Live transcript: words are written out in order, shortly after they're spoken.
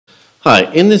Hi,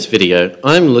 in this video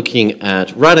I'm looking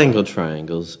at right-angled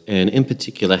triangles and in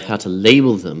particular how to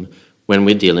label them when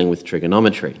we're dealing with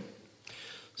trigonometry.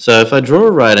 So if I draw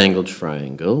a right-angled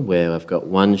triangle where I've got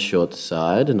one short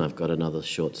side and I've got another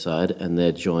short side and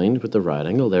they're joined with the right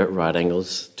angle, they're at right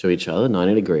angles to each other,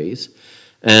 90 degrees,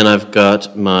 and I've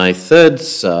got my third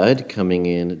side coming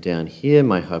in down here,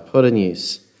 my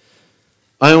hypotenuse,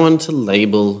 I want to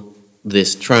label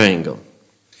this triangle.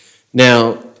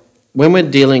 Now, when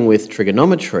we're dealing with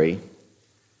trigonometry,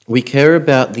 we care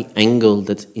about the angle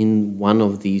that's in one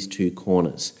of these two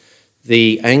corners.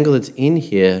 The angle that's in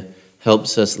here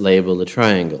helps us label the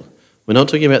triangle. We're not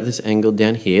talking about this angle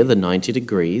down here, the 90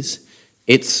 degrees.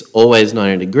 It's always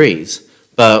 90 degrees,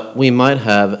 but we might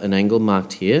have an angle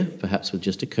marked here, perhaps with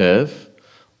just a curve,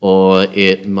 or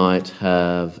it might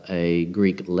have a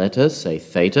Greek letter, say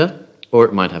theta, or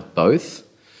it might have both.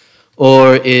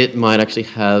 Or it might actually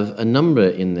have a number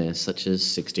in there, such as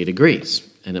 60 degrees,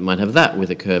 and it might have that with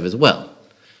a curve as well.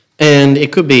 And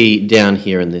it could be down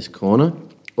here in this corner,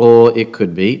 or it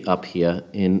could be up here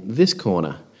in this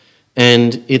corner.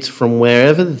 And it's from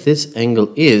wherever this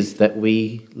angle is that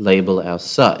we label our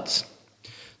sides.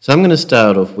 So I'm going to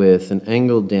start off with an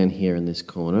angle down here in this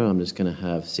corner. I'm just going to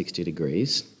have 60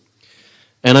 degrees.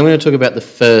 And I'm going to talk about the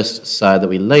first side that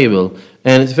we label,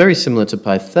 and it's very similar to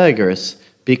Pythagoras,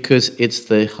 because it's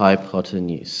the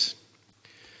hypotenuse.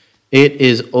 It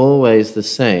is always the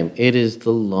same. It is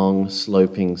the long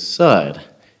sloping side.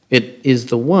 It is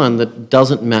the one that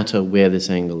doesn't matter where this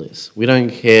angle is. We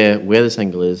don't care where this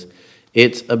angle is.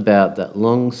 It's about that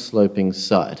long sloping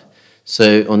side.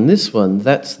 So on this one,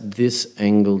 that's this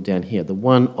angle down here, the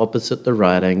one opposite the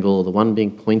right angle, the one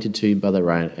being pointed to by the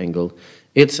right angle.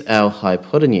 It's our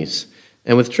hypotenuse.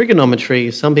 And with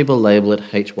trigonometry, some people label it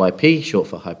HYP, short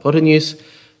for hypotenuse,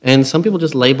 and some people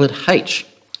just label it H.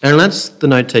 And that's the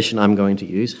notation I'm going to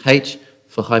use, H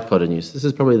for hypotenuse. This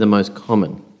is probably the most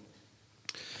common.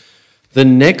 The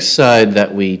next side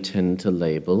that we tend to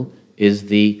label is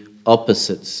the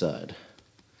opposite side.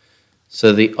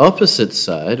 So the opposite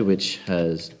side, which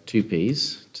has two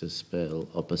P's to spell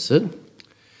opposite,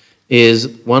 is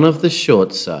one of the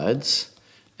short sides,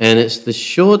 and it's the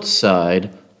short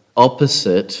side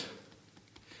opposite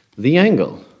the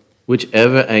angle,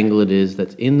 whichever angle it is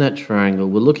that's in that triangle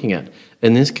we're looking at.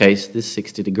 In this case, this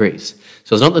 60 degrees.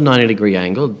 So it's not the 90-degree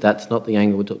angle, that's not the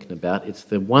angle we're talking about, it's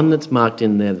the one that's marked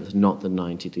in there that's not the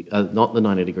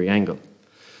 90-degree angle.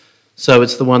 So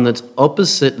it's the one that's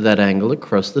opposite that angle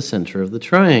across the center of the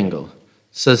triangle.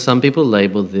 So some people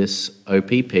label this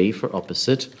OPP for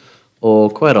opposite, or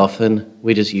quite often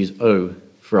we just use O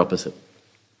for opposite.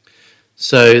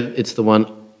 So it's the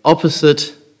one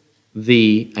opposite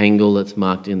the angle that's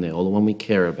marked in there, or the one we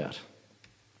care about.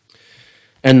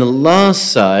 And the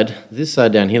last side, this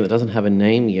side down here that doesn't have a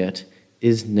name yet,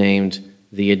 is named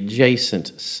the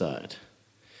adjacent side.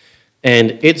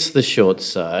 And it's the short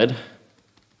side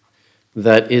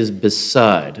that is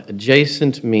beside.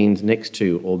 Adjacent means next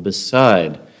to or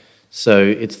beside. So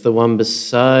it's the one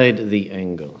beside the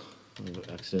angle. I've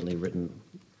accidentally written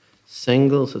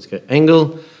sangle, so let's go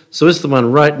angle. So it's the one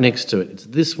right next to it. It's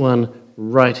this one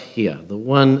right here, the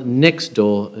one next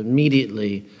door,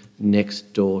 immediately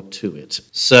next door to it.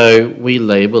 So we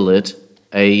label it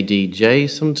ADJ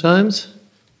sometimes,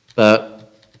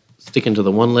 but sticking to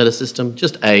the one-letter system,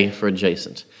 just A for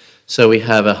adjacent. So we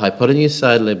have a hypotenuse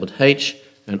side labeled H,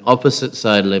 an opposite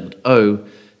side labeled O,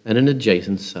 and an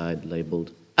adjacent side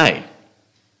labeled A.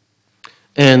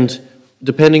 And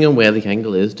depending on where the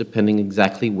angle is, depending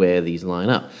exactly where these line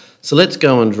up. So let's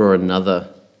go and draw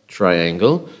another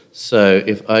triangle. So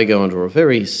if I go and draw a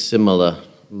very similar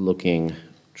looking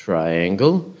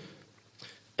triangle,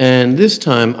 and this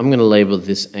time I'm going to label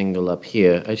this angle up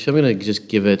here. Actually, I'm going to just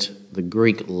give it the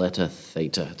Greek letter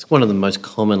theta. It's one of the most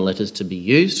common letters to be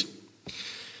used.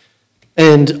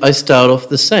 And I start off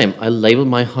the same. I label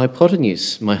my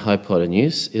hypotenuse. My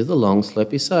hypotenuse is the long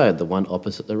slopey side, the one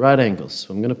opposite the right angle.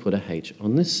 So I'm going to put a H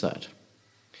on this side.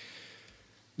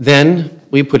 Then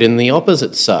we put in the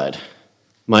opposite side.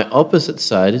 My opposite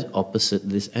side is opposite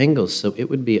this angle, so it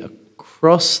would be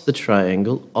across the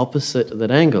triangle opposite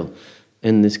that angle.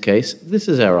 In this case, this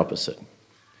is our opposite.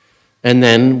 And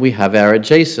then we have our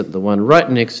adjacent, the one right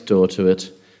next door to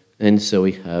it, and so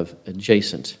we have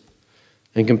adjacent.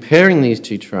 And comparing these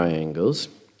two triangles,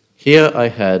 here I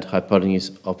had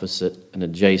hypotenuse opposite and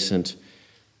adjacent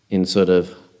in sort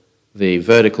of the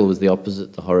vertical was the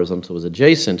opposite, the horizontal was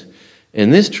adjacent. In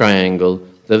this triangle,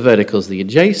 the vertical is the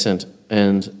adjacent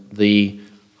and the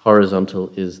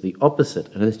horizontal is the opposite.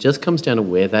 And it just comes down to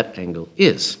where that angle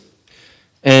is.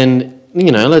 And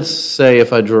let's say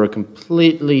if I draw a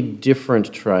completely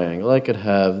different triangle, I could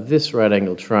have this right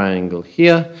angle triangle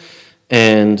here,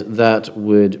 and that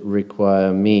would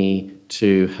require me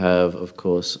to have, of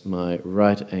course, my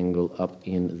right angle up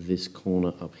in this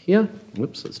corner up here.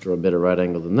 Whoops, let's draw a better right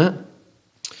angle than that.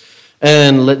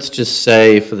 And let's just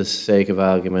say, for the sake of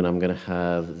argument, I'm going to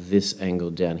have this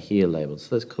angle down here labeled.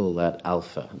 So let's call that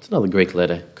alpha. It's another Greek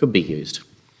letter, could be used.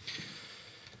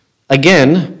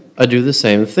 Again, I do the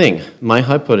same thing. My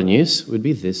hypotenuse would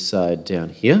be this side down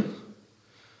here.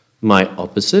 My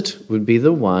opposite would be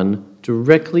the one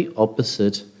directly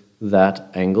opposite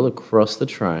that angle across the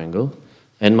triangle,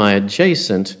 and my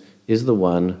adjacent is the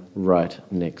one right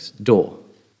next door.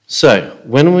 So,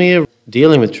 when we're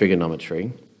dealing with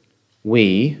trigonometry,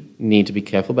 we need to be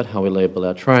careful about how we label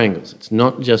our triangles. It's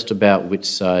not just about which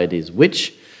side is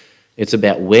which, it's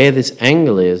about where this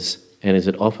angle is, and is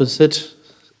it opposite?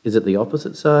 Is it the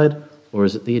opposite side, or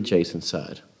is it the adjacent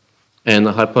side? And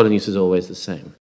the hypotenuse is always the same.